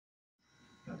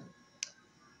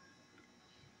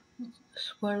This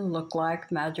is what it looked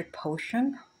like. Magic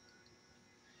potion.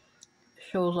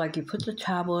 Shows like you put the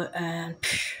tablet and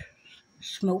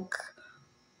smoke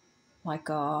like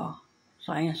a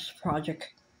science project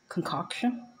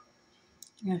concoction.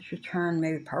 And it should turn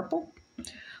maybe purple.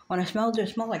 When I smelled it,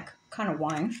 it smelled like kind of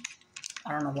wine.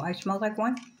 I don't know why it smelled like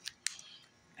wine.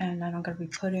 And then I'm going to be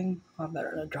putting, I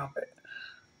better not drop it,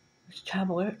 this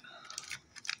tablet.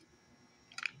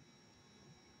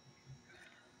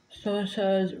 So it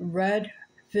says red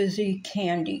fizzy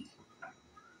candy.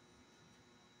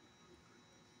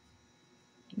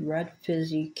 Red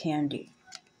fizzy candy.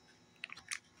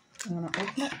 I'm going to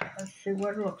open it. Let's see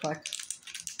what it looks like.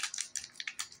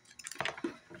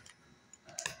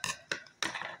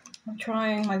 I'm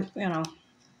trying my,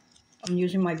 I'm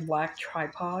using my black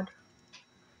tripod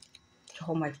to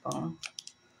hold my phone.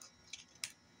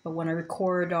 But when I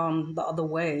record the other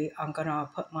way, I'm going to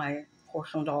put my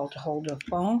porcelain doll to hold the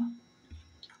phone.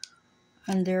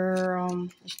 And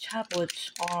these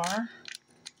tablets are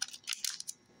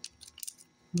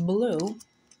blue.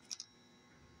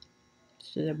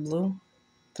 See, they're blue.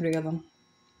 3 of them.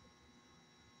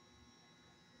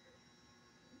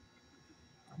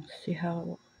 Let's see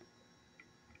how.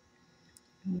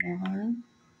 One.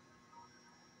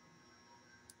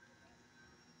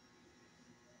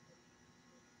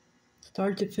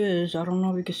 Start to fizz. I don't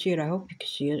know if you can see it. I hope you can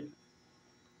see it.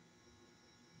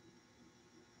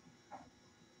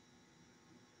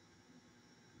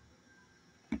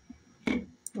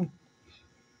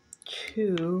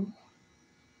 Two.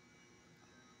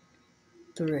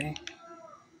 3.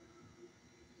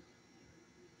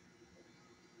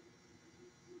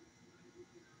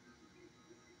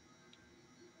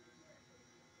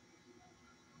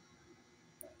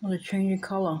 Oh, they're changing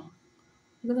color.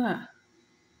 Look at that.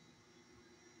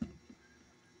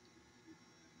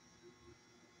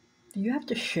 Do you have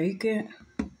to shake it?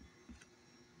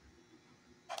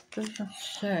 Doesn't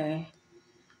say.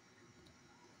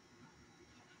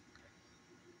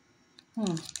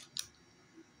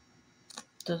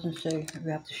 Doesn't say if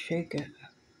you have to shake it.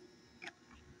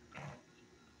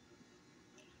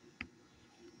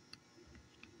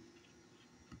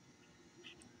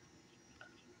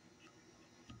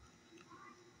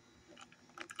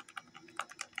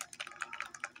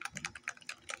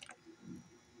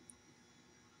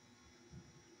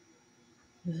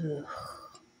 Ugh.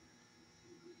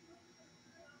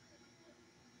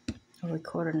 I'll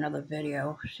record another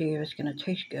video, see if it's gonna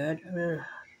taste good. Ugh,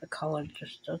 the color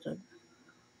just doesn't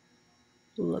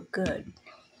look good.